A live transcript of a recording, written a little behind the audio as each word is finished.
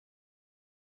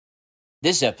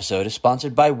This episode is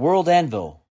sponsored by World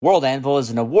Anvil. World Anvil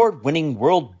is an award-winning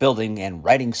world building and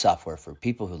writing software for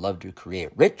people who love to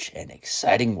create rich and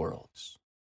exciting worlds.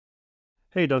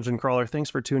 Hey Dungeon Crawler,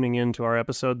 thanks for tuning in to our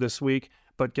episode this week.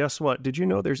 But guess what? Did you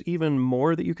know there's even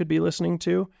more that you could be listening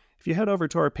to? If you head over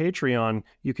to our Patreon,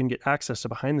 you can get access to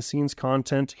behind-the-scenes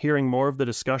content, hearing more of the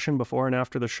discussion before and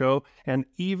after the show, and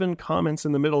even comments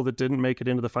in the middle that didn't make it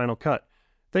into the final cut.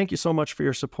 Thank you so much for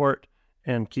your support,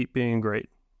 and keep being great.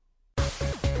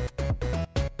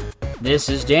 This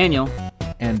is Daniel.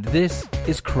 And this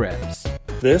is Krebs.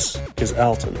 This is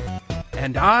Alton.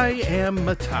 And I am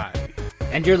Matai.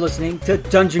 And you're listening to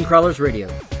Dungeon Crawlers Radio,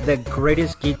 the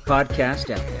greatest geek podcast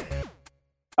out there.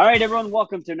 All right, everyone,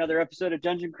 welcome to another episode of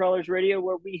Dungeon Crawlers Radio,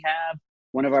 where we have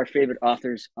one of our favorite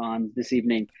authors on this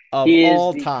evening. Of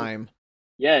all time.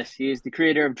 Yes, he is the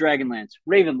creator of Dragonlance,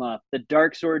 Ravenloft, the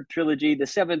Dark Sword trilogy, the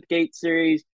Seventh Gate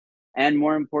series, and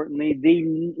more importantly,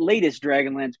 the latest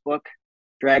Dragonlance book,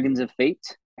 Dragons of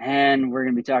Fate. And we're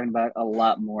going to be talking about a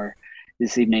lot more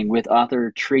this evening with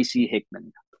author Tracy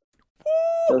Hickman.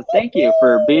 So thank you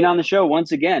for being on the show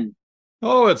once again.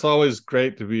 Oh, it's always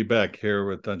great to be back here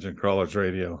with Dungeon Crawlers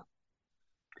Radio.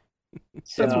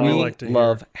 So, That's what we like to hear.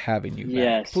 Love having you back.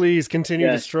 Yes. Please continue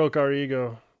to stroke our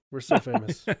ego. We're so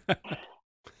famous.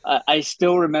 I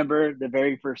still remember the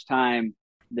very first time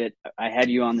that I had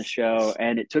you on the show,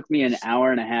 and it took me an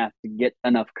hour and a half to get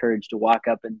enough courage to walk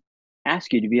up and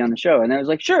ask you to be on the show. And I was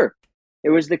like, sure.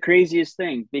 It was the craziest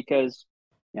thing because,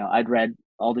 you know, I'd read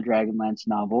all the Dragonlance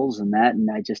novels and that, and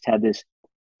I just had this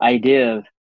idea of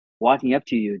walking up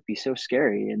to you would be so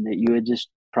scary and that you would just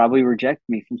probably reject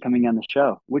me from coming on the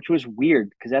show, which was weird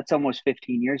because that's almost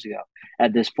 15 years ago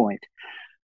at this point.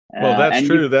 Well, that's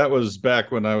true. That was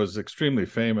back when I was extremely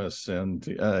famous and,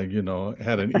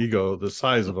 had an ego the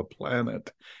size of a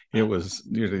planet. It was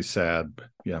really sad.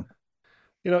 Yeah.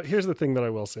 You know, here's the thing that I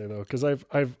will say though, because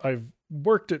I've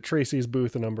worked at Tracy's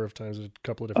booth a number of times at a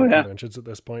couple of different conventions at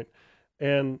this point.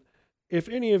 And if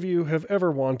any of you have ever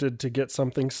wanted to get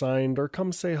something signed or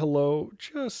come say hello,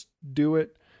 just do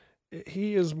it.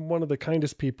 He is one of the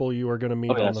kindest people you are going to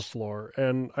meet on the floor.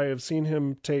 And I have seen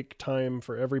him take time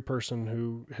for every person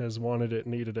who has wanted it,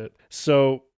 needed it.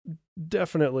 So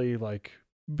definitely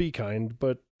be kind,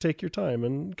 but take your time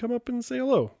and come up and say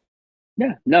hello.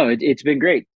 Yeah, no, it's been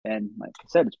great. And like I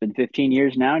said, it's been 15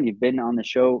 years now and you've been on the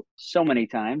show so many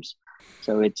times.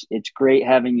 So it's great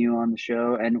having you on the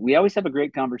show. And we always have a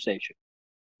great conversation.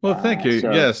 Well, thank you.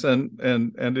 Yes. And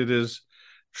it is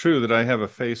true that I have a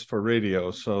face for radio,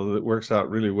 so it works out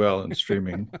really well in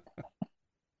streaming.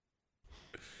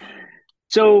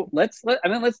 So let's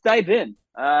dive in.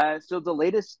 So the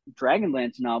latest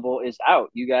Dragonlance novel is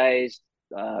out. You guys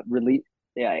released,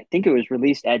 I think it was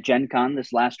released at Gen Con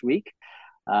this last week.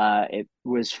 It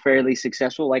was fairly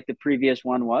successful, like the previous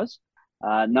one was.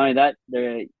 Not only that,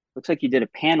 looks like you did a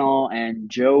panel, and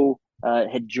Joe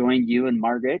had joined you and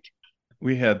Margaret.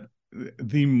 We had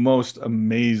the most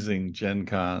amazing Gen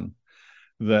Con.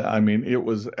 It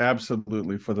was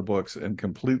absolutely for the books and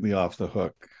completely off the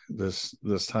hook this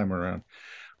time around.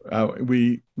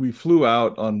 We flew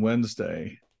out on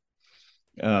Wednesday,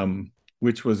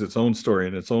 which was its own story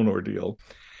and its own ordeal.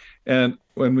 And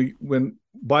when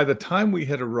by the time we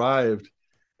had arrived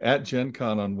at Gen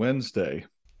Con on Wednesday,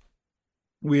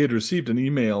 we had received an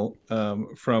email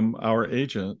from our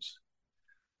agents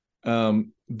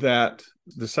that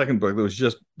the second book that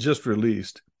was just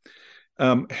released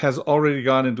has already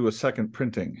gone into a second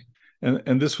printing.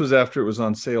 And this was after it was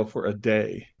on sale for a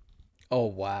day. Oh,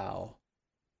 wow.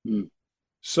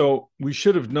 So we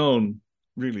should have known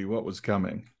really what was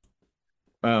coming.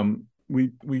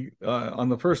 We on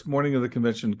the first morning of the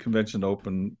convention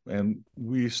opened, and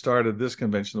we started this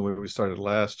convention the way we started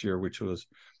last year, which was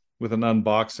with an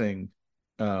unboxing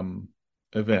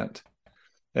event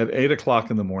at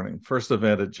 8:00 in the morning. First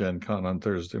event at Gen Con on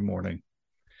Thursday morning,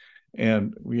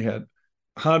 and we had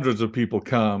hundreds of people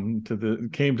came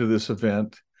to this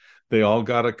event. They all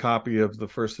got a copy of the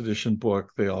first edition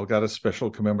book. They all got a special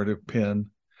commemorative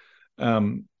pin,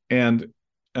 and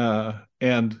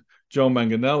Joe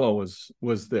Manganello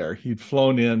was there. He'd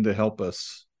flown in to help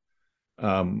us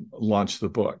launch the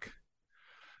book.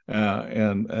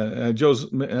 And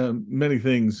Joe's many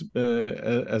things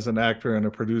as an actor and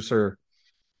a producer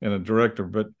and a director,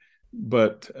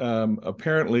 but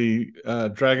apparently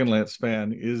Dragonlance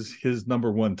fan is his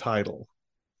number one title.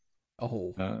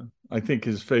 Oh, I think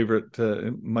his favorite,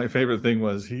 my favorite thing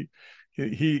was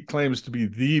he claims to be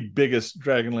the biggest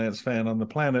Dragonlance fan on the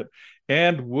planet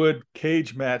and would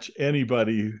cage match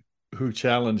anybody who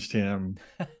challenged him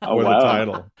for the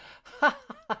title.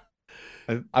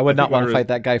 I would not want to fight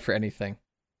that guy for anything.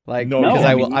 Like, No, because No,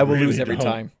 I I will mean, I will really lose every don't.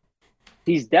 time.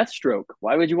 he's Deathstroke.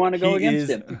 Why would you want to go He against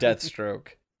is him? Deathstroke.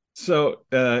 So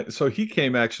he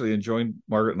came actually and joined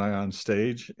Margaret and I on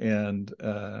stage, and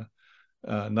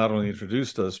not only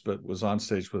introduced us, but was on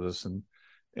stage with us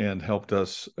and helped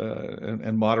us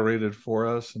and moderated for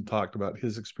us and talked about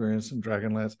his experience in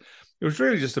Dragonlance. It was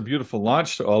really just a beautiful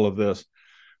launch to all of this.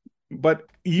 But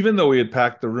even though we had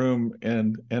packed the room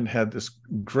and had this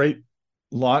great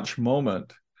launch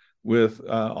moment with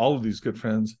all of these good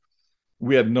friends,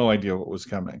 we had no idea what was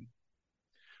coming.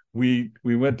 We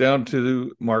went down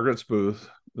to Margaret's booth.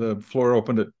 The floor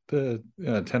opened at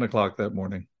 10 o'clock that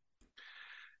morning.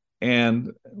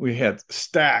 And we had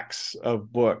stacks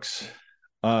of books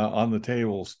on the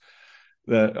tables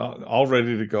that all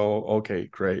ready to go. Okay,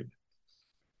 great.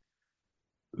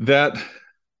 That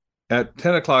at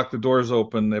 10 o'clock, the doors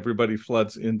open, everybody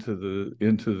floods into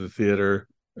the theater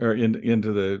or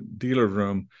into the dealer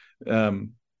room.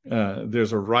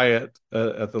 There's a riot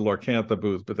at the Lorcantha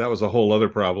booth, but that was a whole other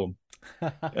problem.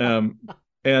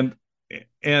 And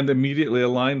immediately a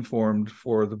line formed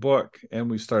for the book, and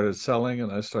we started selling,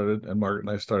 and Margaret and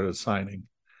I started signing,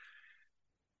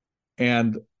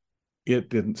 and it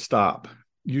didn't stop.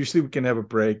 Usually we can have a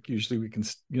break. Usually we can,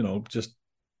 just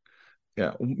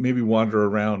maybe wander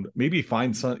around, maybe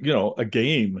find some, a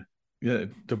game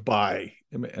to buy.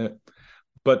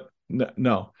 But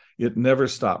no, it never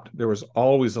stopped. There was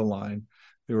always a line.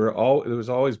 It was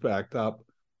always backed up.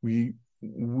 We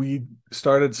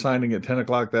started signing at 10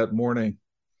 o'clock that morning,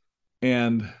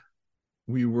 and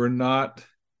we were not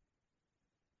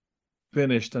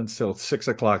finished until 6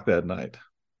 o'clock that night.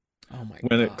 Oh my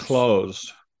when gosh. It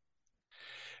closed.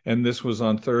 And this was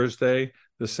on Thursday.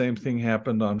 The same thing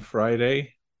happened on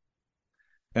Friday.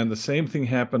 And the same thing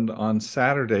happened on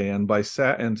Saturday. And by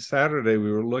Saturday,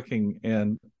 we were looking,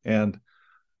 and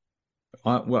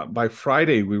by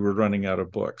Friday, we were running out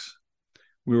of books.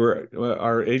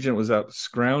 Our agent was out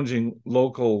scrounging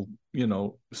local,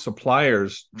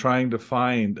 suppliers, trying to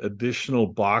find additional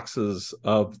boxes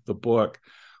of the book.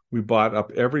 We bought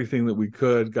up everything that we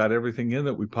could, got everything in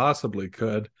that we possibly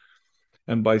could.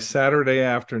 And by Saturday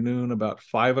afternoon, about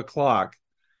 5 o'clock,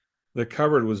 the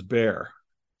cupboard was bare.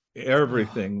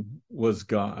 Everything was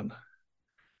gone.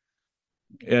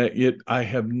 I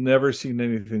have never seen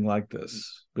anything like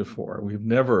this before. We've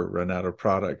never run out of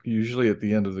product. Usually at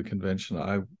the end of the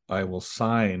convention, I will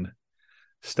sign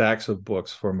stacks of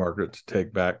books for Margaret to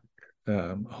take back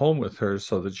home with her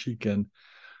so that she can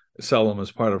sell them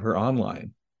as part of her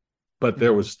online. But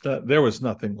there was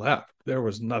nothing left. There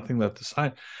was nothing left to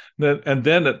sign. And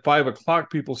then at 5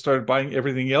 o'clock, people started buying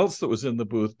everything else that was in the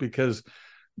booth because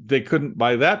they couldn't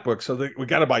buy that book. So we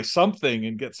got to buy something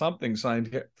and get something signed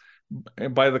here.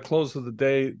 And by the close of the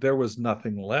day, there was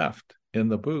nothing left in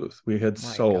the booth. We had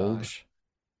sold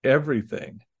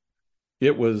everything.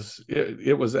 It was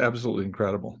absolutely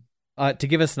incredible. To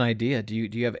give us an idea, do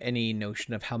you have any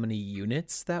notion of how many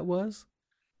units that was?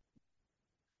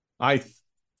 I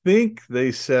think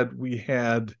they said we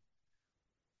had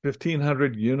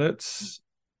 1,500 units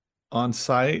on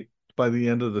site by the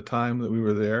end of the time that we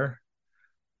were there.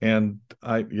 And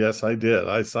I did.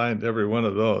 I signed every one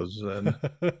of those, and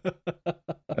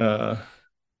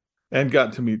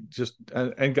got to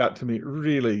meet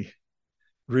really,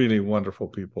 really wonderful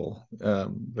people.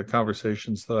 The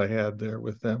conversations that I had there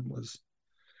with them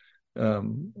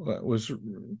was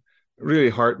really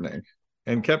heartening,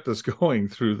 and kept us going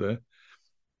through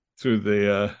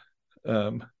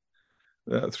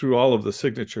all of the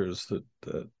signatures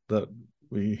that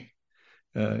we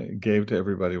gave to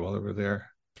everybody while they were there.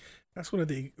 That's one of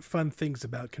the fun things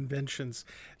about conventions.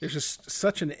 There's just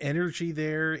such an energy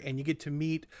there, and you get to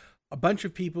meet a bunch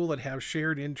of people that have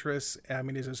shared interests. I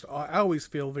mean, I always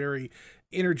feel very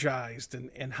energized and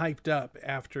hyped up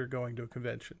after going to a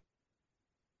convention.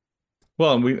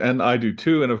 Well, and I do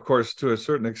too. And of course, to a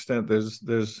certain extent,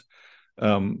 there's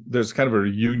kind of a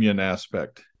reunion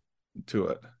aspect to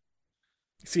it.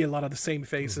 You see a lot of the same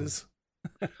faces.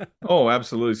 Oh,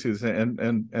 absolutely. See the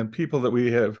same, and people that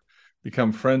we have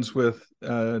become friends with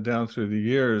down through the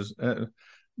years,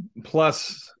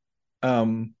 plus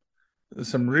some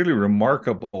really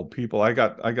remarkable people. I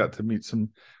got to meet some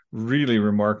really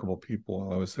remarkable people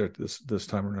while I was there this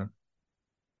time around.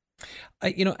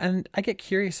 And I get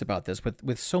curious about this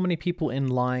with so many people in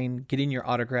line getting your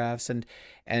autographs,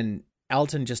 and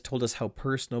Alton just told us how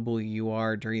personable you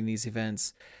are during these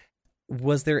events.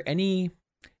 Was there any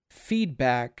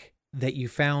feedback that you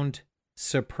found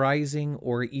surprising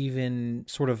or even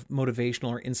sort of motivational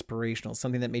or inspirational,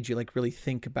 something that made you really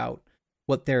think about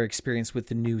what their experience with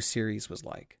the new series was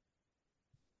like?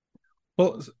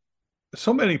 Well,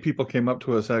 so many people came up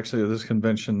to us actually at this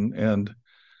convention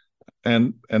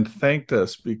and thanked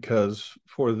us, because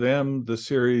for them the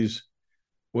series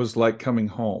was like coming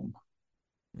home.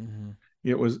 Mm-hmm.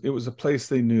 It was a place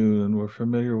they knew and were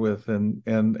familiar with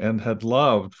and had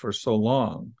loved for so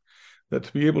long, that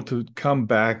to be able to come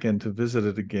back and to visit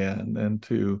it again and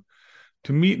to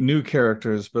meet new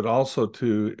characters, but also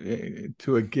to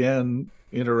again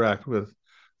interact with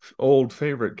old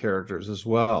favorite characters as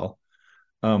well.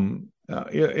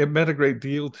 It meant a great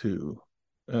deal to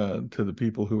the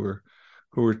people who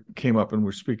came up and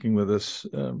were speaking with us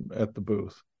at the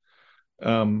booth.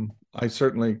 I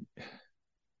certainly,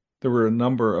 there were a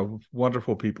number of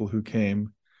wonderful people who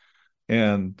came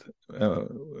and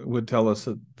would tell us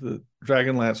that the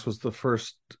Dragonlance was the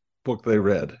first book they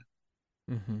read.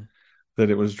 Mm-hmm. That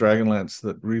it was Dragonlance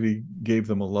that really gave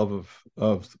them a love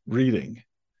of reading,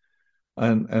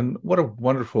 and what a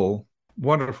wonderful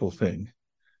thing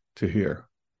to hear.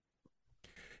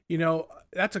 You know,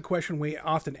 that's a question we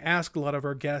often ask a lot of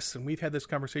our guests, and we've had this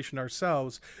conversation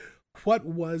ourselves. What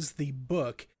was the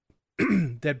book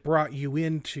that brought you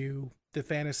into the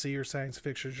fantasy or science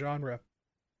fiction genre?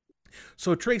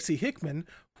 So, Tracy Hickman,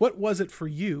 what was it for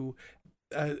you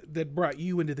that brought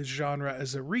you into this genre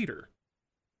as a reader?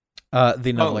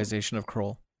 The novelization of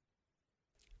Kroll.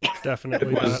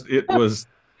 Definitely.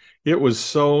 It was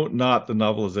so not the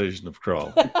novelization of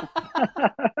Kroll.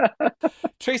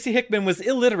 Tracy Hickman was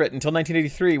illiterate until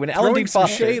 1983 when Alan Dean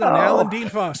Foster. Shade on Alan Dean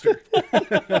Foster.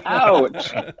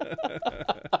 Ouch.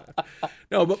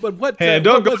 No, but what? Hey,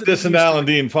 don't what go dissing Alan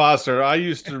Dean Foster. I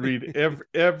used to read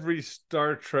every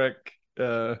Star Trek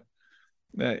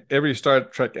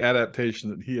adaptation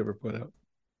that he ever put out.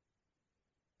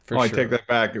 For sure. I take that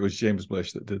back. It was James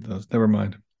Blish that did those. Never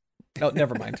mind. Oh,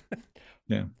 never mind.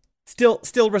 Yeah.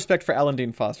 Still respect for Alan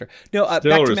Dean Foster. No, back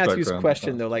to Matthew's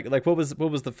question though. Like what was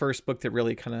the first book that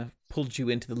really kind of pulled you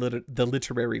into the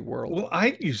literary world? Well,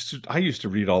 I used to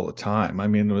read all the time. I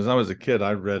mean, as I was a kid,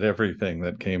 I read everything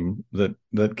that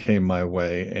came my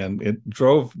way, and it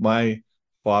drove my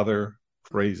father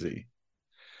crazy.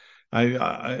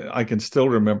 I can still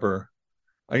remember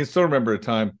a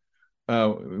time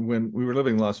when we were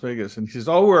living in Las Vegas, and he says,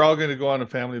 "Oh, we're all going to go on a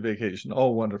family vacation.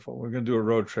 Oh, wonderful! We're going to do a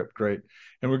road trip. Great,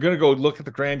 and we're going to go look at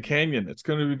the Grand Canyon. It's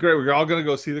going to be great. We're all going to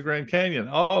go see the Grand Canyon.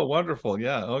 Oh, wonderful!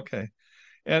 Yeah, okay."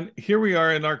 And here we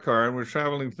are in our car, and we're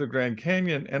traveling to the Grand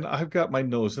Canyon, and I've got my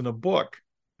nose in a book,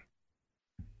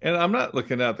 and I'm not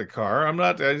looking at the car.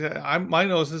 My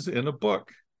nose is in a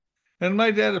book. And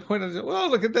my dad had pointed out, "Well,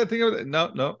 look at that thing over there."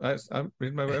 No, I'm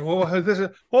reading my way. Well, this is,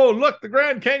 oh, look, the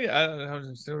Grand Canyon. I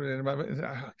was still reading my,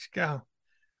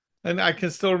 and I can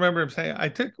still remember him saying,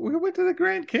 we went to the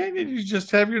Grand Canyon. You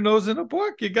just have your nose in a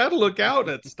book. You got to look out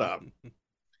at stuff.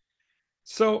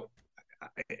 So,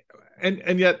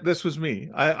 and yet this was me.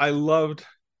 I loved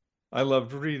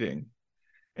reading,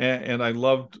 and I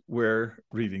loved where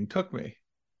reading took me.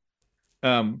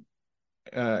 And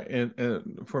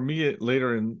for me,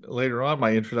 later on,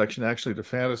 my introduction actually to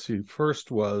fantasy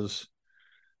first was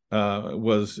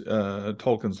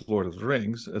Tolkien's Lord of the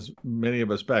Rings, as many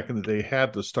of us back in the day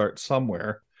had to start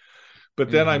somewhere.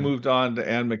 But then I moved on to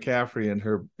Anne McCaffrey and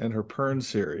her Pern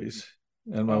series,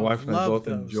 and my wife and I both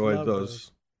enjoyed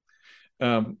those.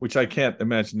 Which I can't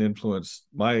imagine influenced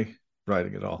my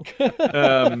writing at all.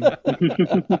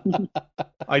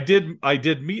 I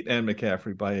did meet Anne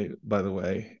McCaffrey by the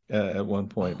way at one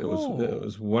point. It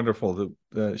was wonderful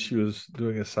that she was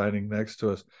doing a signing next to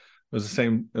us. It was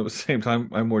the same time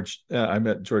I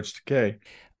met George Takei.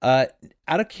 Out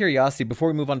of curiosity, before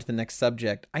we move on to the next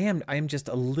subject, I am just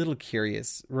a little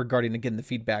curious regarding again the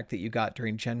feedback that you got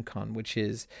during Gen Con, which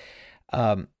is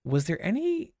was there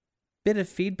any bit of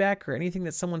feedback or anything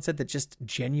that someone said that just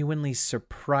genuinely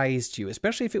surprised you,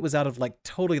 especially if it was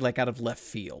totally out of left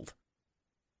field?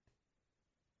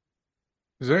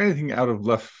 Is there anything out of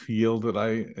left field that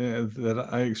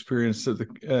I experienced at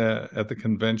the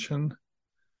convention?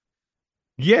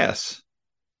 Yes,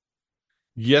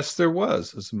 there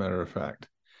was, as a matter of fact,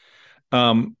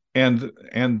 and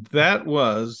that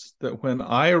was that when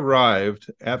I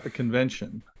arrived at the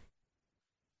convention,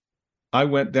 I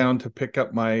went down to pick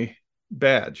up my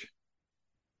badge.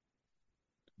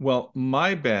 Well,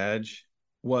 my badge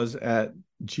was at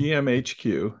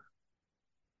GMHQ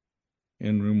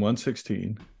in room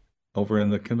 116 over in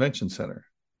the convention center.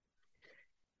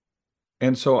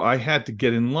 And so I had to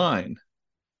get in line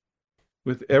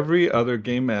with every other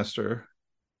game master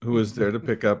who was there to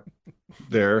pick up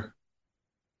their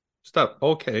stuff.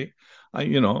 Okay.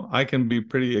 I can be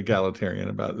pretty egalitarian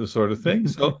about this sort of thing.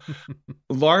 So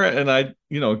Laura and I,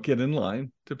 get in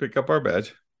line to pick up our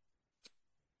badge.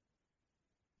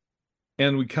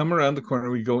 And we come around the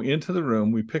corner, we go into the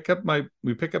room, we pick up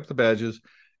the badges,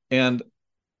 and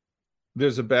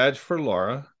there's a badge for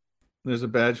Laura, there's a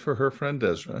badge for her friend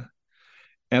Ezra,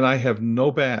 and I have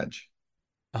no badge.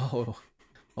 Oh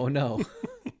no.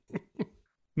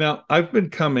 Now, I've been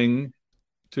coming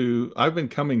to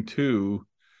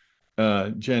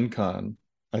Gen Con.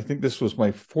 I think this was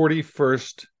my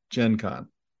 41st Gen Con.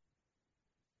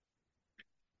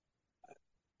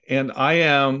 And I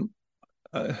am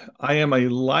a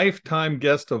lifetime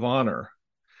guest of honor.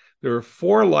 There are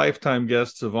 4 lifetime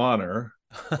guests of honor.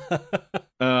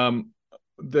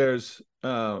 There's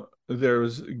Gary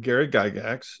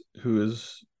Gygax, who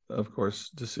is, of course,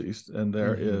 deceased, and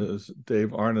there is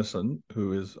Dave Arneson,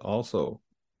 who has also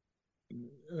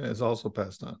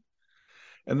passed on.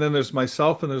 And then there's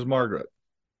myself and there's Margaret.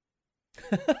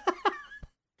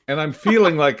 And I'm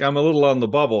feeling like I'm a little on the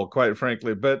bubble, quite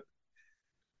frankly, but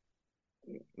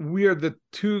we are the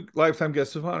 2 lifetime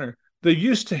guests of honor. They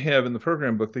used to have, in the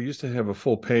program book, they used to have a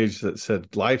full page that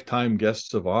said lifetime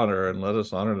guests of honor, and let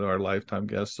us honor our lifetime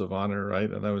guests of honor, right?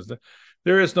 And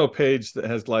there is no page that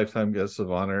has lifetime guests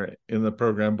of honor in the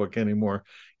program book anymore.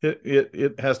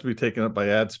 It has to be taken up by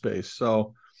ad space.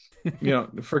 So,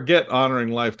 forget honoring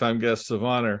lifetime guests of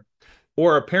honor,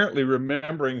 or apparently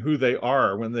remembering who they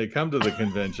are when they come to the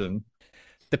convention.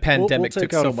 The pandemic we'll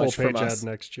took so much from us. Ad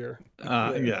next year.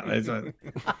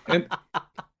 And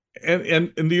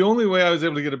the only way I was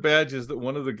able to get a badge is that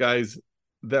one of the guys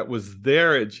that was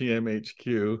there at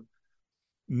GMHQ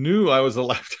knew I was a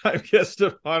lifetime guest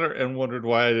of honor and wondered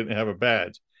why I didn't have a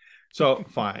badge. So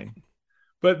fine.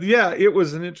 But yeah, it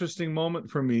was an interesting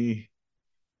moment for me.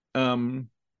 It was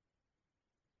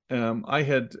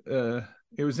an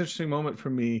interesting moment for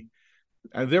me.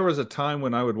 There was a time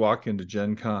when I would walk into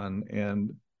Gen Con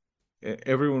and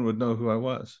everyone would know who I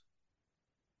was.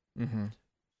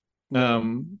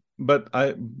 But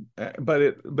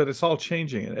it's all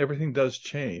changing, and everything does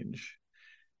change.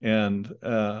 And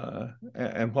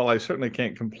while I certainly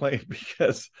can't complain,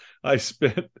 because I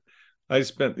spent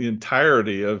the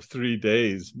entirety of 3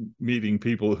 days meeting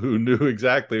people who knew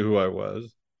exactly who I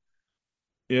was.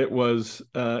 It was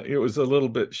a little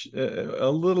bit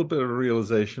of a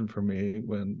realization for me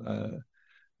when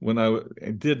I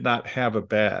did not have a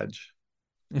badge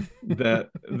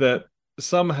that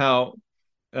somehow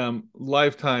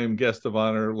lifetime guest of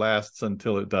honor lasts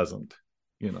until it doesn't,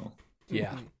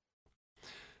 Yeah.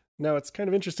 Now, it's kind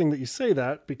of interesting that you say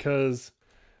that, because,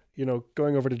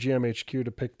 going over to GMHQ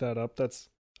to pick that up, that's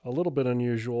a little bit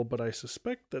unusual, but I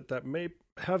suspect that may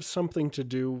have something to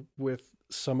do with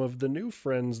some of the new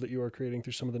friends that you are creating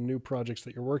through some of the new projects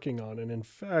that you're working on. And in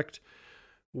fact,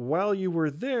 while you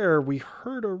were there, we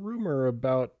heard a rumor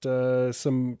about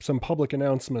some public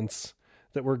announcements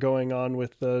that were going on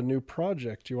with the new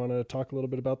project. Do you want to talk a little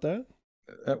bit about that?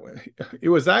 It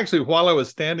was actually while I was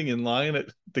standing in line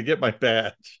to get my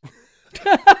badge.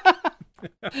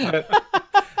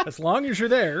 As long as you're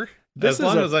there. This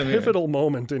is a pivotal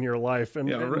moment in your life,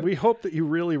 and we hope that you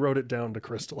really wrote it down to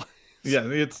crystallize. Yeah,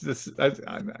 it's this.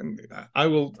 I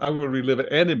will relive it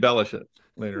and embellish it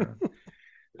later on.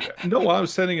 No, while I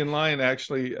was standing in line,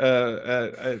 actually,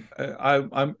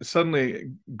 I'm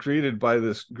suddenly greeted by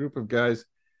this group of guys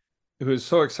who was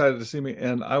so excited to see me,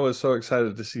 and I was so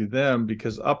excited to see them,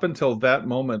 because up until that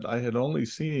moment, I had only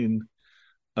seen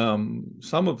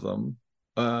some of them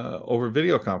over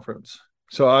video conference.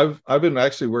 So I've been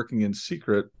actually working in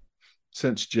secret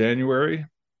since January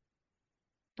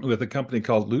with a company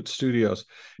called Loot Studios.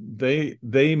 They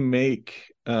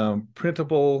make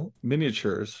printable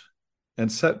miniatures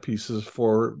and set pieces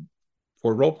for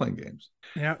role-playing games.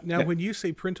 Now, when you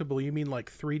say printable, you mean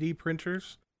like 3D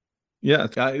printers? Yeah,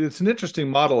 it's an interesting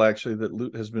model, actually, that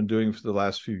Loot has been doing for the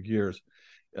last few years.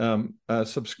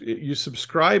 You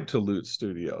subscribe to Loot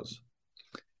Studios,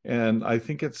 and I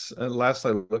think it's, last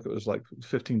I looked, it was like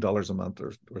 $15 a month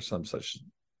or some such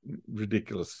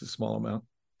ridiculously small amount.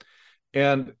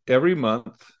 And every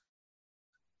month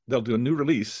they'll do a new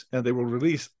release, and they will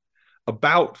release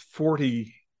about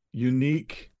 40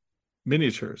 unique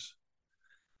miniatures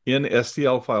in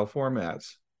STL file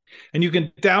formats. And you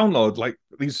can download like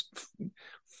these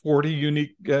 40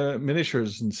 unique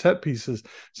miniatures and set pieces.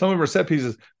 Some of them are set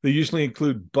pieces. They usually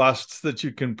include busts that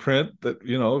you can print that,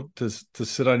 to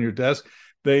sit on your desk.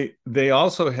 They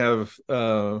also have,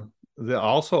 they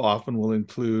also often will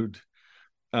include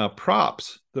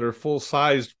props that are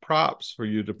full-sized props for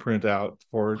you to print out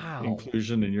for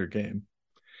inclusion in your game.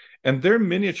 And their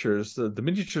miniatures, the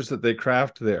miniatures that they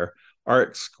craft there, are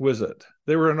exquisite.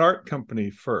 They were an art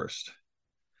company first.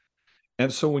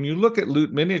 And so when you look at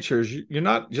Loot Miniatures, you're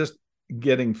not just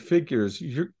getting figures,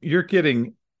 you're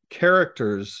getting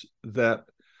characters that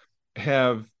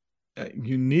have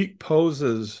unique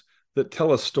poses that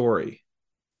tell a story.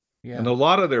 Yeah. And a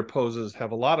lot of their poses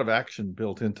have a lot of action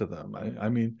built into them. I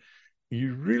mean,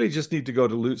 you really just need to go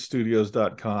to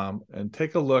lootstudios.com and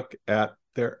take a look at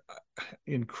their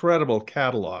incredible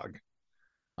catalog.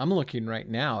 I'm looking right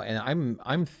now, and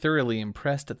I'm thoroughly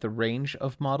impressed at the range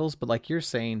of models. But like you're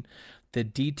saying, the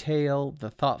detail, the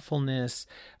thoughtfulness.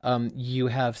 You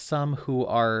have some who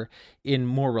are in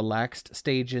more relaxed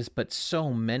stages, but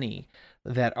so many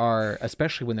that are,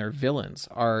 especially when they're villains,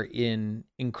 are in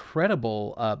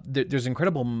incredible. There's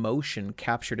incredible motion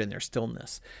captured in their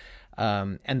stillness,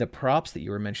 and the props that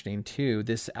you were mentioning too.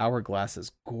 This hourglass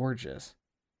is gorgeous.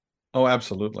 Oh,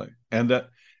 absolutely, and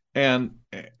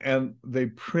they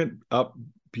print up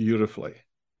beautifully.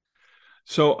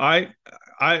 So I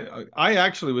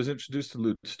actually was introduced to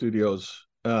Loot Studios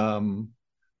while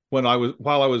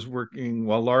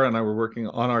Laura and I were working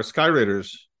on our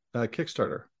Skyraiders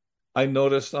Kickstarter. I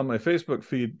noticed on my Facebook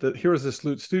feed that here was this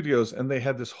Loot Studios, and they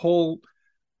had this whole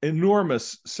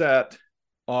enormous set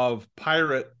of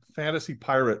fantasy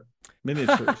pirate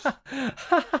miniatures.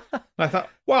 I thought,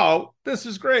 wow, this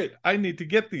is great. I need to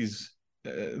get these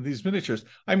miniatures.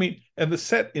 I mean, and the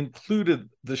set included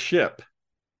the ship,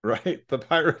 right? The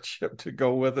pirate ship to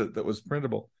go with it that was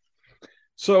printable.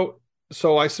 So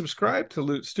I subscribed to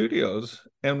Loot Studios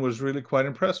and was really quite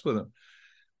impressed with them.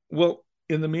 Well,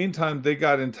 in the meantime, they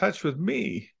got in touch with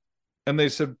me and they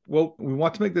said, well, we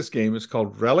want to make this game. It's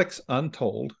called Relics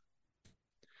Untold.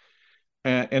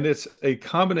 And it's a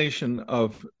combination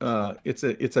of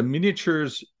it's a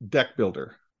miniatures deck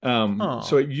builder.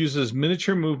 So it uses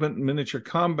miniature movement, miniature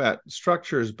combat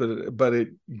structures, but it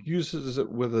uses it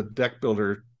with a deck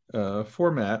builder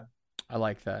format. I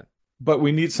like that. But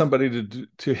we need somebody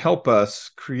to help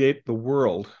us create the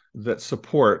world that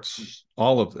supports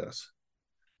all of this.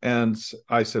 And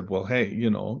I said, well, hey,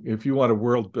 if you want a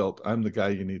world built, I'm the guy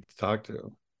you need to talk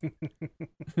to.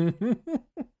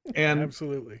 And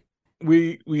absolutely.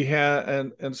 We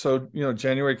had, and so,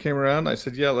 January came around. I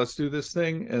said, yeah, let's do this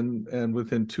thing. And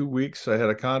within 2 weeks I had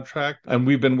a contract, and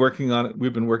we've been working on it.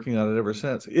 We've been working on it ever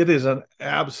since. It is an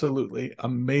absolutely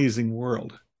amazing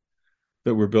world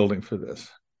that we're building for this.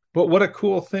 But what a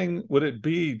cool thing would it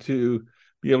be to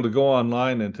be able to go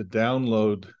online and to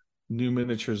download new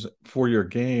miniatures for your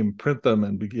game, print them,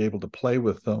 and be able to play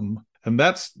with them. And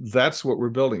that's what we're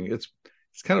building. It's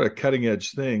kind of a cutting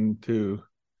edge thing to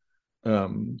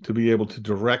be able to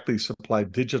directly supply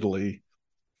digitally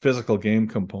physical game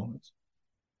components.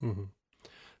 Mm-hmm.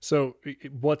 So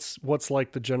what's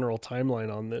like the general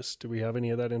timeline on this? Do we have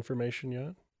any of that information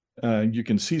yet? You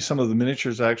can see some of the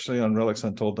miniatures actually on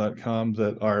relicsuntold.com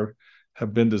that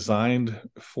have been designed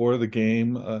for the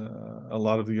game. A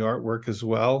lot of the artwork as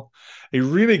well. A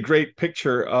really great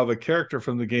picture of a character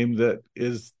from the game that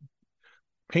is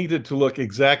painted to look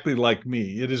exactly like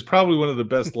me. It is probably one of the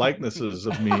best likenesses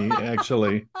of me,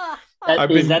 actually.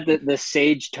 Is that the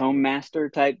Sage Tome Master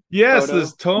type? Yes, photo?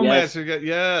 This Tome Master.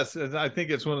 Yes, and I think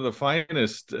it's one of the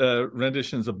finest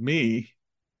renditions of me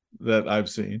that I've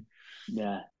seen.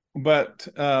 Yeah. But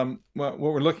what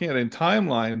we're looking at in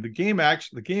timeline, the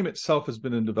game itself has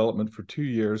been in development for 2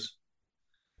 years.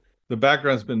 The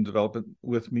background's been developed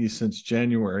with me since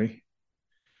January,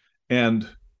 and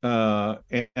all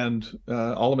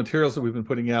the materials that we've been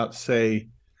putting out say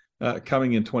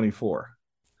coming in 24.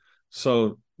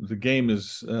 So the game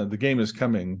is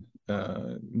coming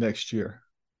next year.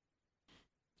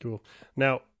 Cool.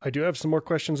 Now, I do have some more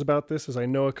questions about this, as I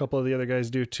know a couple of the other guys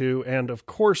do too. And of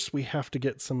course, we have to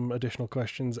get some additional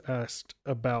questions asked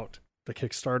about the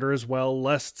Kickstarter as well,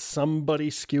 lest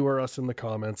somebody skewer us in the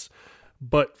comments.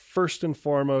 But first and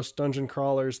foremost, Dungeon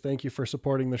Crawlers, thank you for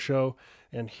supporting the show.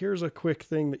 And here's a quick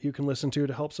thing that you can listen to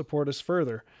help support us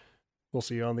further. We'll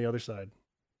see you on the other side.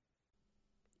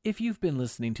 If you've been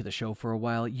listening to the show for a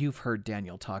while, you've heard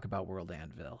Daniel talk about World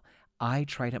Anvil. I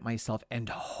tried it myself, and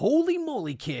holy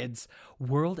moly, kids!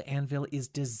 World Anvil is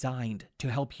designed to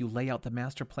help you lay out the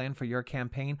master plan for your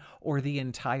campaign or the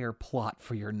entire plot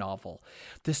for your novel.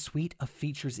 The suite of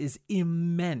features is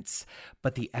immense,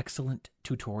 but the excellent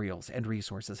tutorials and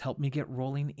resources help me get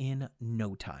rolling in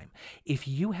no time. If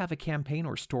you have a campaign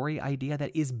or story idea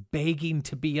that is begging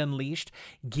to be unleashed,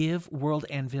 give World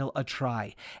Anvil a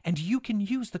try, and you can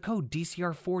use the code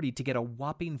DCR40 to get a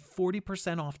whopping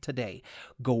 40% off today.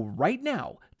 Go right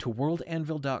now to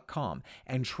worldanvil.com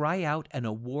and try out an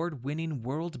award-winning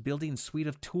world-building suite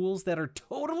of tools that are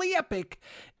totally epic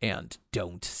and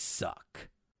don't suck.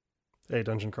 Hey,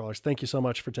 Dungeon Crawlers, thank you so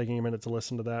much for taking a minute to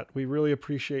listen to that. We really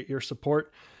appreciate your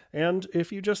support. And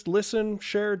if you just listen,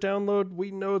 share, download,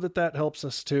 we know that helps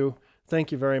us too.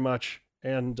 thank you very much.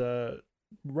 And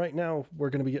right now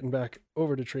we're going to be getting back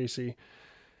over to Tracy.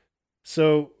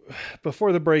 So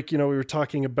before the break, we were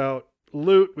talking about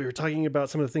loot. We were talking about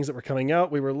some of the things that were coming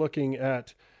out. We were looking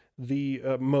at the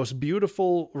most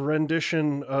beautiful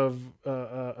rendition of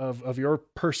your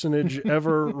personage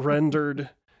ever rendered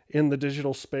in the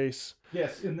digital space.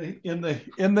 Yes, in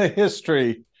the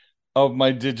history of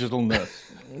my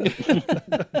digitalness.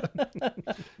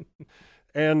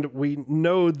 And we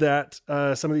know that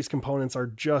some of these components are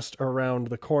just around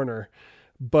the corner,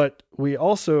 but we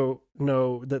also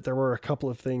know that there were a couple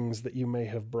of things that you may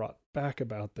have brought back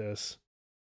about this.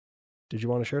 Did you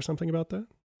want to share something about that?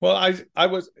 Well, I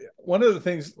was one of the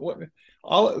things.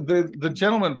 The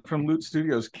gentlemen from Loot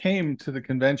Studios came to the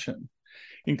convention,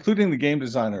 including the game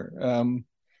designer.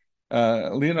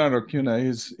 Leonardo Cunha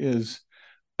is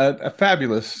a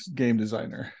fabulous game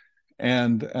designer,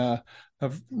 and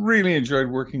I've really enjoyed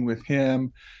working with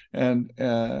him, and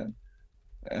with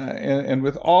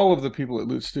all of the people at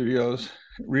Loot Studios.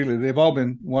 Really, they've all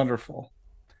been wonderful.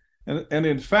 And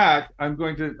in fact, I'm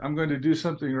going to do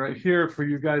something right here for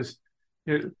you guys.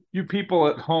 You people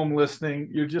at home listening,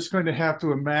 you're just going to have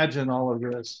to imagine all of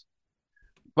this.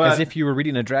 But as if you were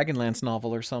reading a Dragonlance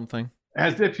novel or something.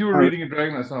 As if you were reading a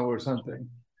Dragonlance novel or something.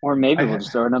 Or maybe we'll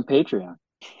just throw it on Patreon.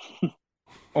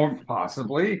 Or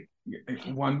possibly.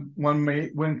 One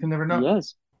can never know.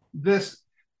 Yes.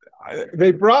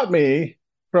 They brought me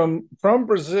from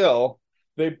Brazil.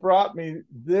 They brought me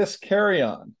this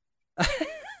carry-on.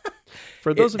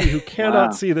 For those of you who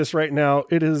cannot see this right now,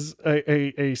 it is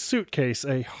a suitcase,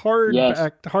 a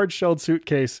hard-shelled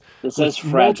suitcase. It says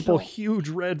multiple huge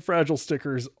red fragile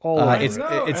stickers all over it.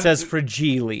 It says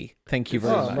fragile. Thank you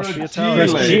very much. Must be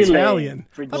Italian.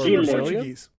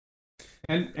 Portuguese.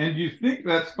 And you think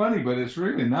that's funny, but it's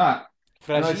really not.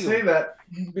 And I say that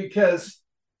because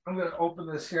I'm going to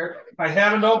open this here. I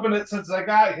haven't opened it since I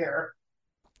got here.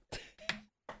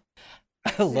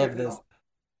 I love this.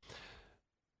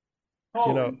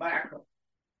 Mackerel.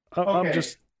 I'm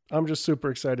just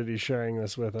super excited he's sharing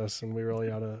this with us, and we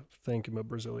really ought to thank him, a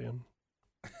Brazilian.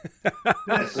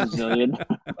 Brazilian.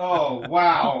 Oh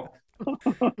wow.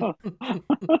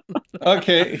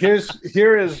 Okay,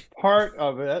 here is part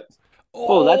of it.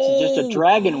 Oh, that's just a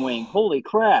dragon wing. Holy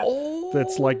crap.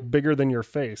 That's like bigger than your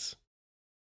face.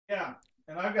 Yeah,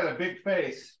 and I've got a big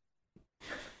face.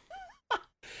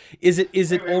 Is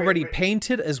it already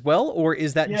painted as well, or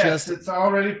is that Yes, it's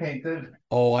already painted.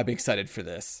 Oh, I'm excited for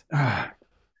this.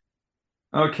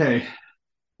 Okay,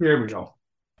 here we go.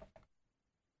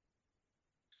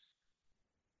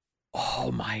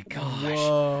 Oh my gosh.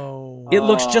 Whoa. It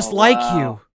looks just like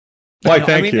you. Why,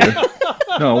 thank you.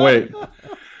 No, wait.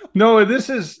 No, this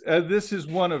is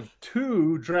one of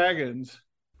two dragons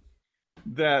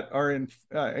that are in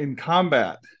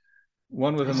combat,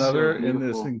 one with another in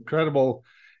this incredible.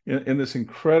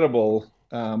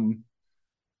 I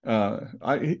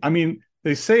mean,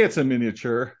 they say it's a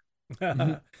miniature,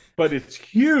 but it's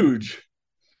huge.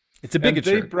 It's a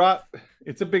bigature.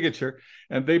 It's a bigature,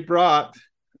 and they brought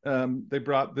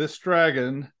this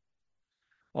dragon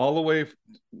all the way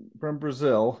from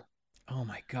Brazil. Oh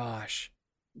my gosh.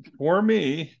 For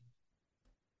me,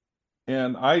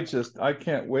 and I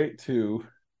can't wait to.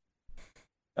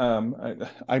 I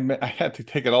had to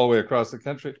take it all the way across the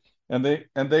country. And they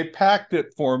packed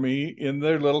it for me in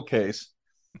their little case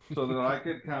so that I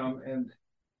could come and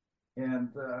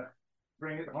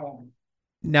bring it home.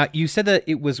 Now, you said that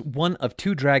it was one of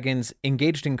two dragons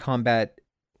engaged in combat.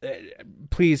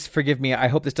 Please forgive me. I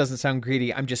hope this doesn't sound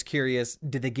greedy. I'm just curious.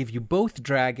 Did they give you both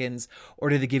dragons, or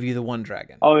did they give you the one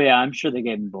dragon? Oh, yeah. I'm sure they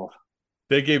gave me both.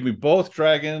 They gave me both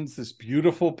dragons, this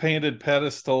beautiful painted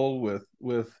pedestal with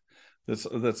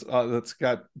that's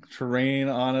got terrain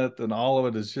on it, and all of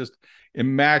it is just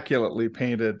immaculately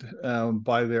painted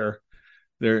by their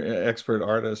expert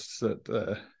artists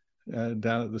down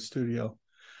at the studio,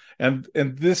 and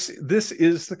this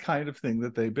is the kind of thing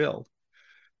that they build,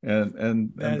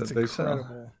 and that's that they incredible.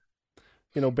 sell.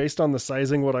 Based on the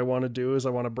sizing, what I want to do is I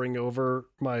want to bring over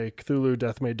my Cthulhu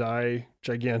Death May Die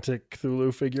gigantic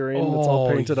Cthulhu figurine that's all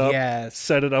painted up,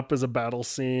 set it up as a battle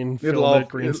scene, fill it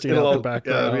Greenstein out the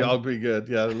background. Yeah, it'll be good.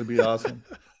 Yeah, it'll be awesome.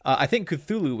 I think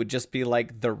Cthulhu would just be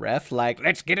like the ref, like,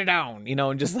 let's get it down,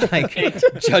 and just like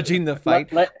judging the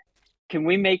fight. Can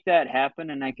we make that happen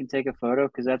and I can take a photo?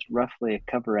 Because that's roughly a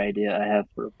cover idea I have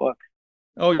for a book.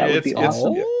 Oh, it's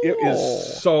awesome. It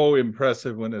is so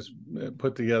impressive when it's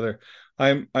put together.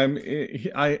 I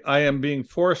am being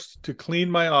forced to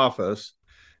clean my office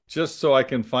just so I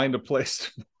can find a place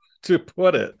to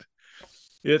put it.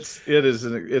 It is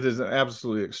an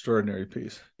absolutely extraordinary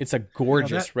piece. It's a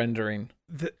gorgeous rendering.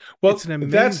 Well, it's an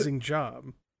amazing job.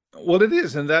 Well, it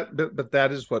is, and but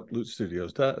that is what Loot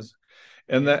Studios does,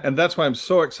 and that's why I'm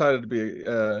so excited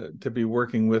to be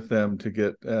working with them to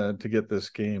get this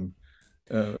game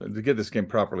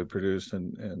properly produced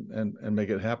and make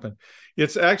it happen.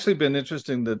 It's actually been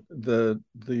interesting that the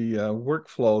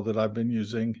workflow that I've been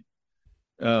using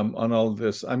on all of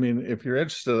this. I mean, if you're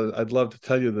interested, I'd love to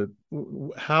tell you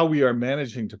that how we are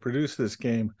managing to produce this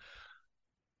game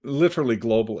literally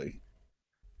globally.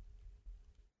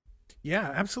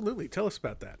 Yeah, absolutely. Tell us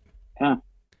about that. Huh.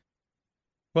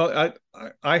 Well,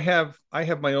 I have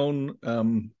my own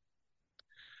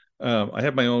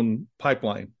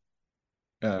pipeline,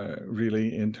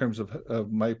 really, in terms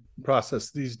of my process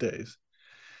these days,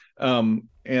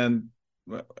 and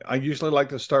I usually like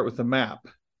to start with the map,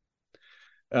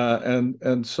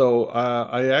 and so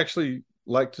I actually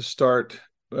like to start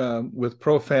with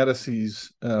Pro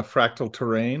Fantasy's fractal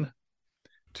terrain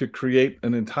to create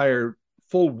an entire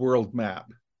full world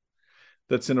map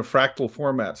that's in a fractal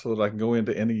format, so that I can go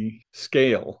into any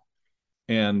scale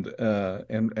and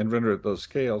render at those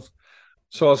scales.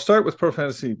 So I'll start with Pro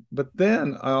Fantasy, but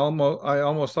then I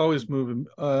almost always move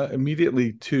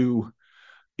immediately to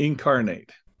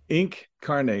Incarnate. They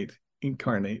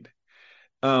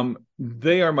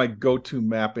are my go-to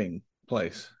mapping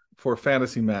place for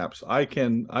fantasy maps. I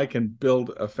can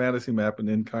build a fantasy map in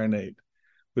Incarnate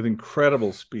with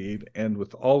incredible speed and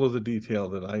with all of the detail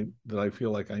that I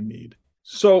feel like I need.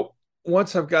 So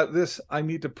once I've got this, I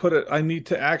need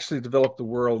to actually develop the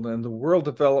world, and the world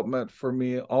development for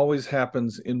me always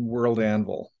happens in World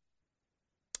Anvil.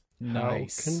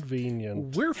 Nice. How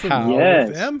convenient. We're familiar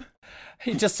with them.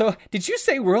 Did you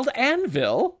say World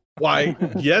Anvil? Why,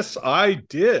 yes, I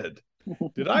did.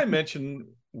 Did I mention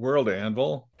World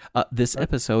Anvil? This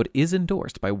episode is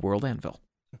endorsed by World Anvil.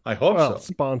 I hope so.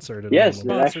 Sponsored. Yes,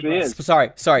 it actually is.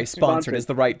 Sorry, sponsored is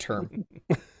the right term.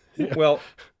 Yeah. Well,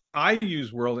 I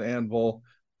use World Anvil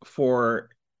for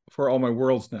all my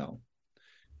worlds now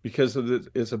because of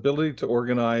its ability to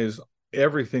organize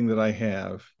everything that I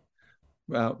have,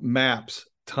 maps,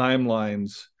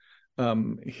 timelines,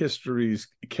 histories,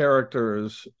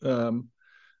 characters,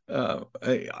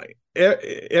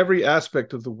 every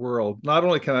aspect of the world. Not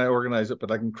only can I organize it,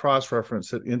 but I can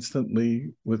cross-reference it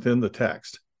instantly within the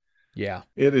text. Yeah,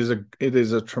 it is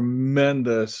a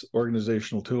tremendous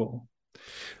organizational tool.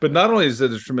 But not only is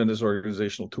it a tremendous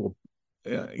organizational tool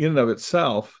in and of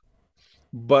itself,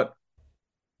 but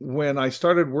when I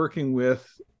started working with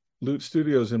Loot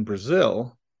Studios in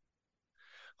Brazil,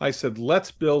 I said, let's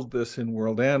build this in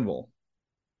World Anvil,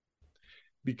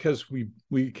 because we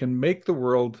can make the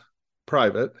world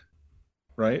private,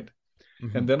 right?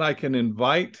 Mm-hmm. And then I can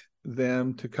invite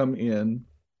them to come in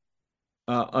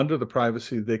under the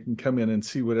privacy. They can come in and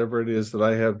see whatever it is that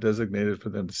I have designated for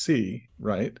them to see,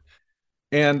 right?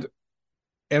 And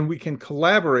we can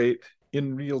collaborate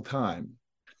in real time.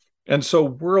 And so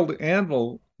World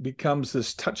Anvil becomes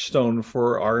this touchstone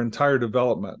for our entire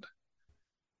development,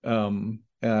 and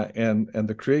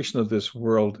the creation of this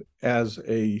world as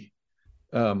a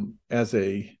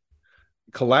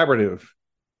collaborative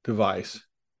device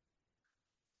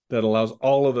that allows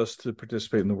all of us to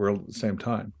participate in the world at the same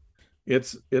time.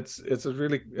 It's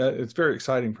very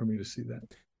exciting for me to see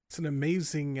that. It's an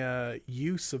amazing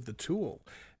use of the tool.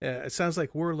 It sounds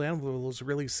like World Anvil is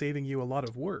really saving you a lot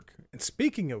of work. And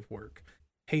speaking of work,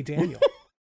 hey, Daniel.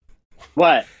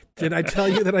 What? Did I tell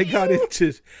you that I had a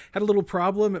little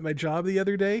problem at my job the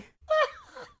other day?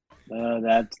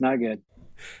 That's not good.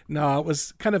 No, it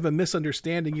was kind of a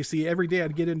misunderstanding. You see, every day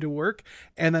I'd get into work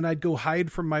and then I'd go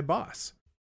hide from my boss.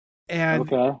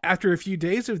 And after a few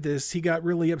days of this, he got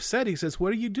really upset. He says,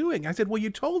 "What are you doing?" I said, "Well, you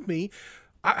told me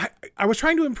I was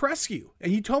trying to impress you,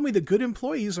 and you told me that good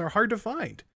employees are hard to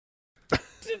find." I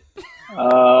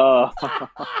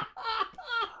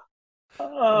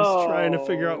was trying to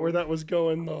figure out where that was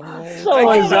going, though. So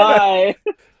was I.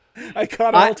 I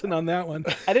caught Alton on that one.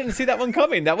 I didn't see that one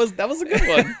coming. That was a good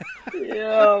one.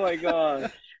 Yeah, oh my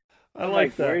god. I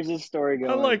like that. Where's this story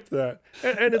going? I liked that.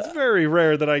 And it's very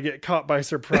rare that I get caught by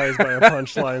surprise by a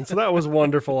punchline. So that was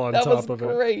wonderful on top of it. That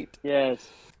was great. Yes.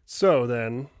 So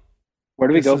then, where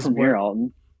do we go from here,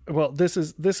 Alton? Well, this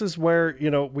is where,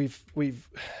 we've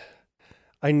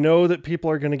I know that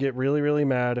people are going to get really, really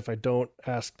mad if I don't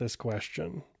ask this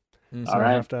question. Mm-hmm. So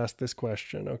I have to ask this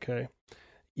question, okay?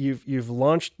 You've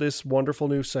launched this wonderful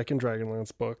new second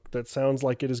Dragonlance book that sounds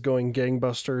like it is going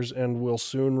gangbusters and will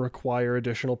soon require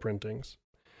additional printings.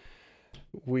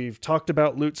 We've talked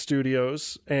about Loot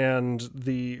Studios and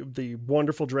the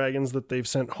wonderful dragons that they've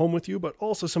sent home with you, but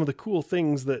also some of the cool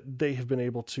things that they have been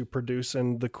able to produce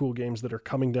and the cool games that are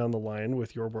coming down the line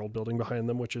with your world building behind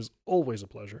them, which is always a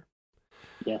pleasure.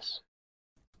 Yes.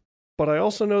 But I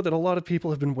also know that a lot of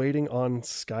people have been waiting on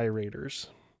Skyraiders.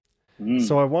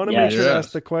 So I want to make sure to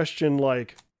ask the question,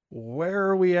 like, where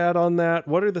are we at on that?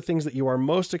 What are the things that you are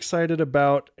most excited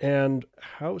about? And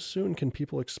how soon can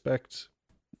people expect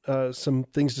some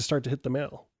things to start to hit the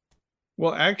mail?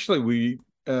 Well, actually, we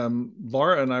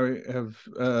Laura and I have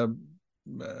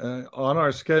on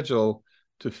our schedule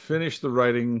to finish the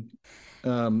writing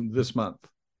this month.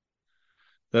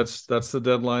 That's the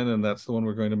deadline, and that's the one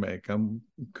we're going to make. I'm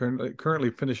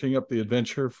currently finishing up the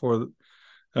adventure for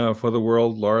the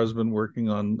world. Laura's been working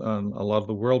on a lot of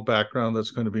the world background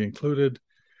that's going to be included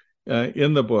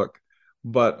in the book.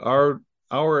 But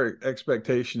our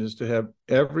expectation is to have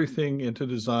everything into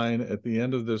design at the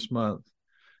end of this month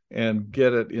and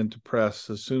get it into press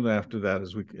as soon after that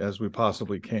as we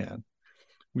possibly can.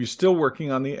 We're still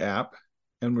working on the app,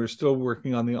 and we're still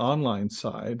working on the online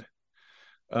side.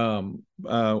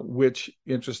 Which,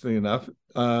 interestingly enough,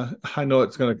 I know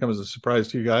it's going to come as a surprise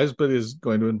to you guys, but is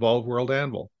going to involve World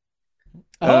Anvil.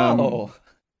 Oh,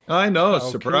 I know, How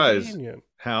surprise! convenient.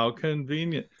 How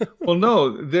convenient. Well,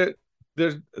 no,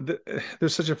 there's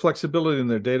such a flexibility in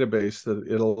their database that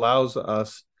it allows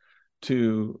us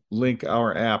to link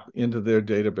our app into their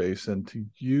database and to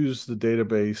use the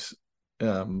database,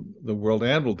 the World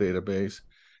Anvil database,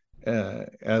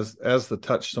 as the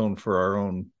touchstone for our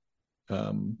own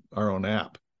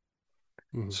app.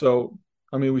 Mm-hmm. So,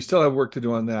 I mean, we still have work to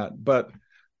do on that, but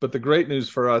the great news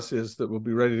for us is that we'll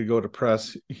be ready to go to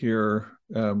press here.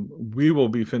 We will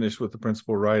be finished with the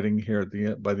principal writing here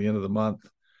by the end of the month,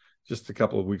 just a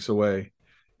couple of weeks away,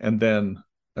 and then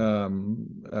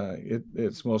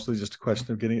it's mostly just a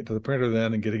question of getting it to the printer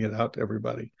then and getting it out to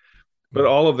everybody. But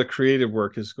all of the creative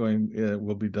work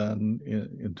will be done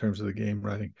in terms of the game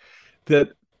writing.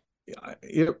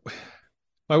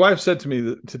 My wife said to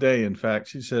me today, in fact,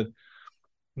 she said,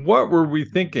 "What were we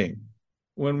thinking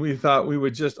when we thought we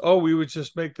would just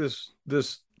make this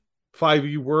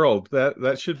 5e world?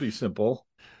 That should be simple."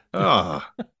 Yeah.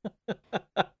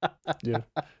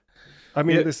 I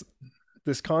mean,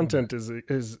 this content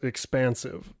is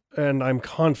expansive, and I'm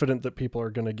confident that people are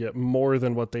going to get more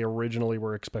than what they originally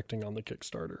were expecting on the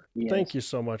Kickstarter. Yes. Thank you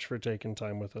so much for taking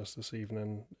time with us this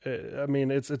evening. I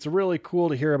mean, it's really cool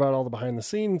to hear about all the behind the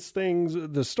scenes things,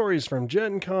 the stories from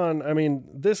Gen Con. I mean,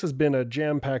 this has been a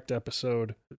jam-packed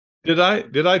episode. Did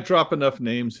I drop enough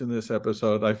names in this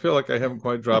episode? I feel like I haven't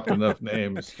quite dropped enough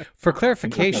names. For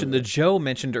clarification, the Joe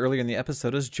mentioned earlier in the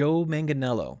episode is Joe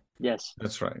Manganello. Yes.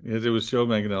 That's right. It was Joe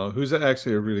Manganello, who's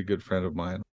actually a really good friend of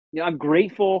mine. I'm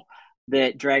grateful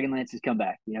that Dragonlance has come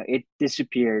back. It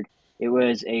disappeared. It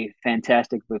was a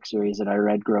fantastic book series that I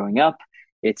read growing up.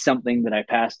 It's something that I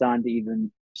passed on to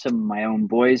even some of my own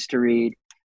boys to read.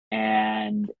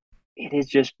 And it has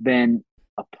just been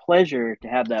a pleasure to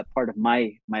have that part of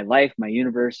my life, my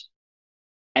universe.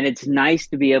 And it's nice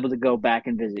to be able to go back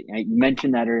and visit. You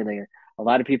mentioned that earlier. A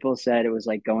lot of people said it was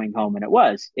like going home, and it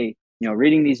was.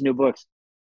 Reading these new books,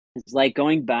 it's like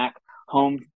going back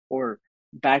home or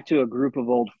back to a group of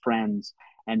old friends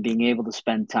and being able to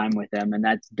spend time with them. And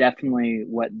that's definitely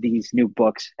what these new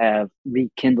books have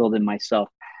rekindled in myself.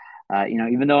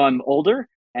 Even though I'm older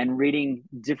and reading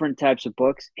different types of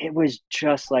books, it was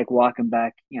just like walking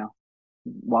back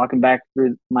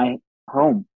through my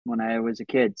home when I was a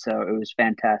kid. So it was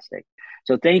fantastic.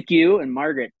 So thank you and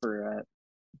Margaret for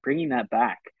bringing that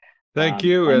back. Thank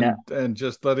you. And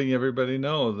just letting everybody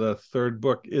know, the third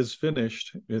book is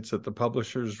finished. It's at the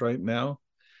publishers right now,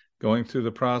 going through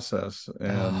the process.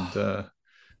 And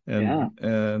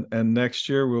next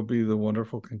year will be the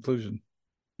wonderful conclusion.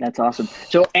 That's awesome.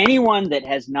 So anyone that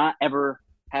has not ever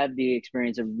had the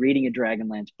experience of reading a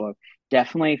Dragonlance book,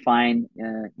 definitely find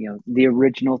the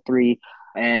original 3,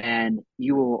 and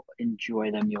you will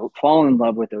enjoy them. You'll fall in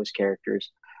love with those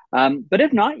characters. But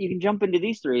if not, you can jump into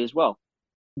these 3 as well.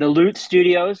 The Loot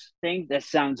Studios thing, that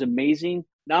sounds amazing.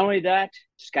 Not only that,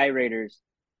 Skyraiders.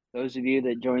 Those of you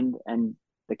that joined and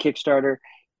the Kickstarter,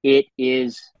 it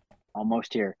is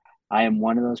almost here. I am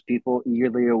one of those people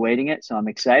eagerly awaiting it, so I'm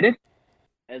excited.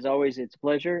 As always, it's a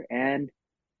pleasure, and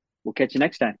we'll catch you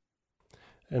next time.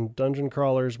 And Dungeon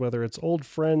Crawlers, whether it's old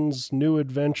friends, new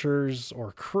adventures,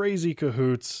 or crazy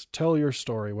cahoots, tell your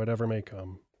story, whatever may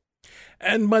come.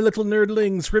 And my little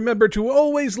nerdlings, remember to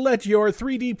always let your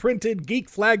 3D printed geek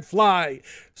flag fly.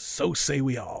 So say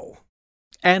we all.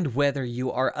 And whether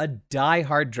you are a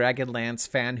die-hard Dragonlance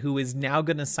fan who is now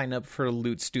going to sign up for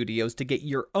Loot Studios to get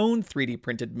your own 3D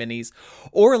printed minis,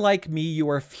 or like me, you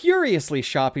are furiously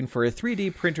shopping for a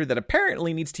 3D printer that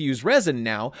apparently needs to use resin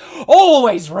now,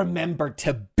 always remember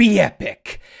to be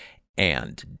epic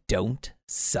and don't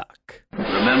suck.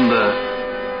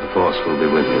 Remember, the Force will be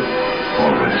with you,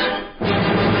 always.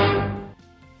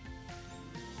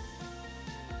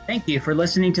 Thank you for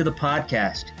listening to the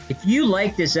podcast. If you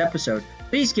like this episode,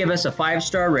 please give us a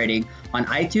 5-star rating on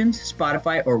iTunes,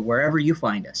 Spotify, or wherever you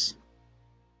find us.